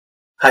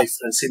Hi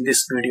friends, in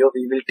this video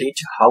we will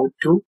teach how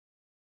to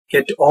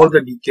get all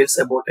the details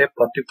about a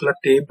particular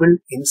table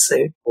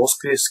inside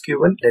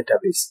PostgreSQL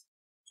database.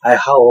 I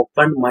have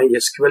opened my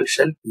SQL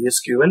Shell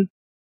PSQL.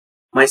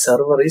 My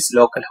server is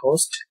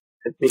localhost.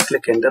 Let me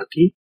click enter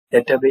key.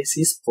 Database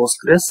is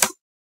Postgres.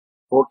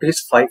 Port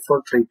is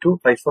 5432.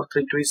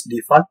 5432 is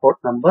default port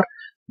number.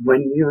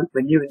 When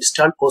you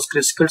install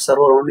PostgreSQL Server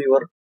on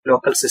your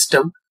local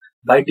system,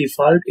 by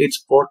default its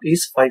port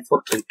is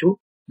 5432.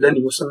 Then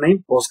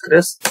username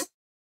Postgres.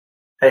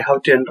 I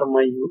have to enter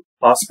my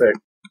password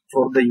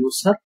for the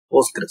user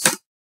Postgres.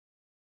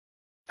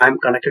 I am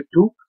connected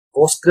to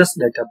Postgres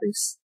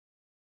database.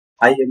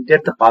 I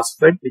entered the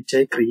password which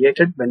I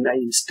created when I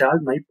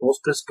installed my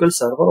PostgreSQL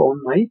server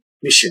on my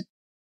machine.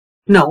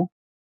 Now,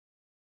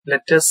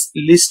 let us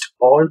list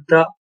all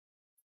the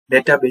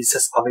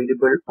databases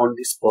available on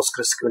this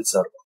PostgreSQL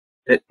server.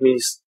 Let me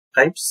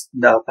type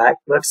the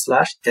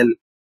 /L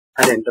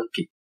and enter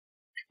key.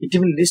 It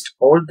will list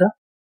all the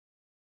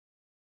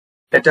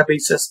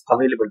databases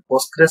available,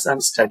 Postgres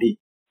and study.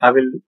 I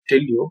will tell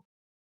you.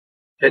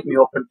 Let me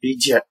open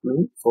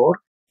pgAdmin.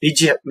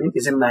 pgAdmin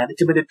is a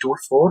management tool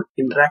for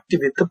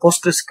interacting with the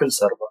PostgreSQL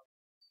server.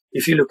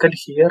 If you look at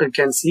here, you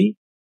can see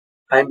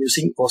I am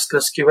using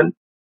PostgreSQL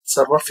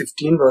Server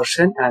 15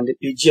 version and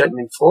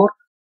pgAdmin 4.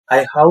 I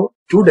have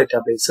two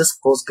databases,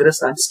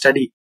 Postgres and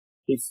study.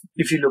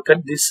 If you look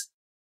at this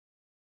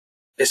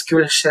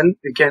SQL Shell,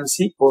 you can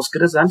see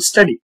Postgres and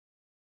study.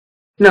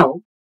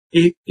 Now,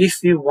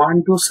 if you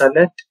want to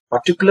select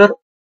particular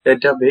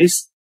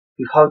database,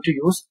 you have to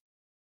use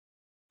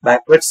 /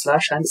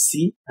 and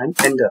C and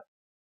enter.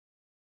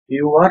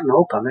 You are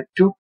now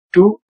connected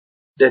to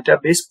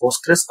database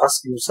Postgres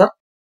as user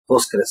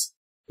Postgres.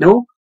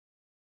 Now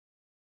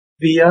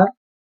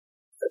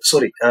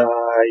I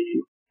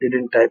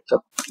didn't type the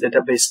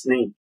database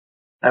name.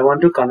 I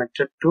want to connect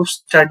it to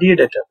study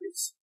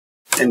database.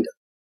 Enter.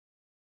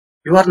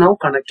 You are now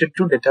connected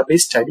to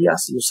database study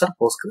as user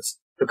Postgres.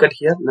 Look at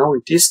here, now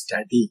it is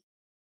study.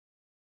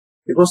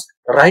 Because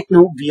right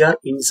now we are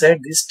inside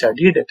this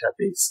study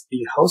database.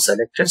 We have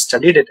selected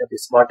study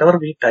database. Whatever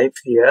we type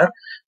here,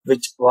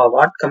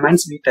 what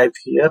commands we type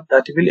here,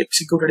 that will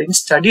execute in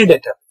study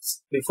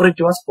database. Before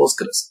it was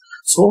Postgres.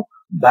 So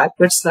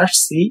 /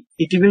 C,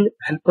 it will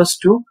help us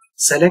to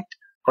select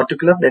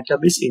particular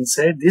database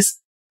inside this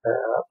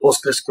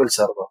PostgreSQL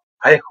server.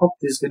 I hope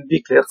this will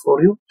be clear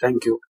for you.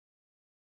 Thank you.